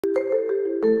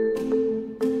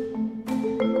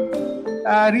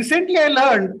Recently, I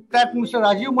learned that Mr.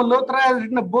 Rajiv Malhotra has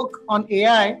written a book on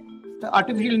AI,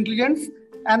 artificial intelligence,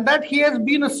 and that he has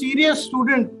been a serious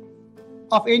student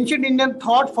of ancient Indian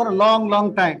thought for a long,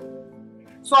 long time.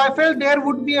 So I felt there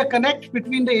would be a connect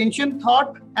between the ancient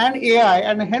thought and AI,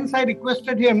 and hence I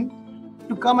requested him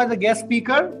to come as a guest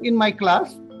speaker in my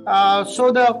class.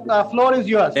 So the floor is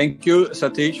yours. Thank you,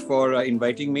 Satish, for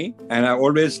inviting me. And I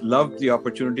always love the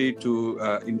opportunity to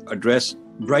address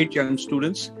bright young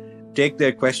students, take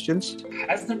their questions.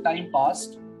 Has the time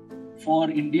passed for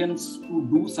Indians to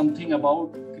do something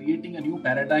about creating a new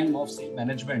paradigm of say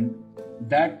management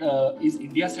that is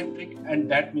India-centric and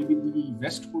that maybe the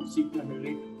West could seek to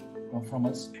emulate from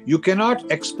us? You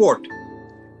cannot export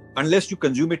unless you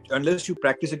consume it, unless you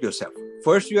practice it yourself.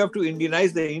 First, you have to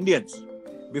Indianize the Indians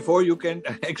before you can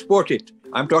export it.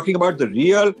 I'm talking about the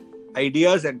real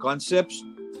ideas and concepts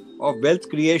of wealth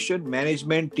creation,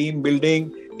 management, team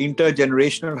building,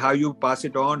 intergenerational, how you pass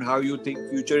it on, how you think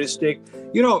futuristic,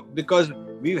 because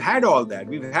we've had all that.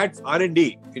 We've had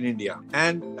R&D in India.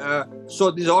 And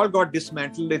so these all got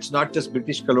dismantled. It's not just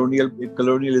British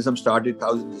colonialism started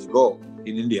thousands years ago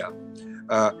in India.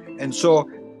 And so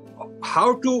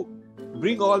how to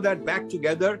bring all that back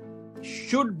together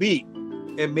should be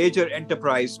a major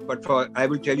enterprise. But I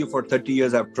will tell you, for 30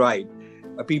 years I've tried.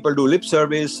 People do lip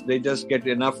service. They just get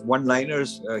enough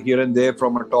one-liners here and there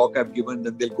from a talk I've given.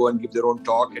 Then they'll go and give their own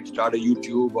talk and start a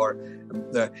YouTube or,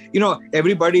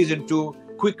 everybody's into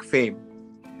quick fame,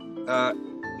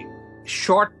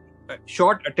 short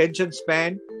attention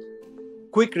span,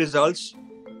 quick results.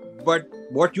 But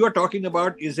what you are talking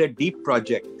about is a deep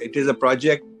project. It is a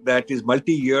project that is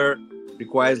multi-year,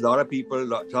 requires a lot of people,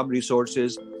 some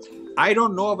resources. I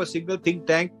don't know of a single think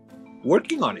tank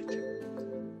working on it.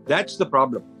 That's the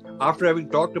problem. After having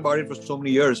talked about it for so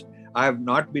many years, I have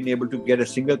not been able to get a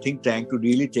single think tank to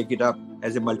really take it up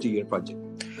as a multi-year project.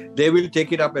 They will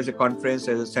take it up as a conference,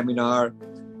 as a seminar,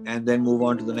 and then move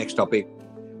on to the next topic.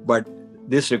 But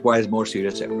this requires more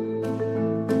serious effort.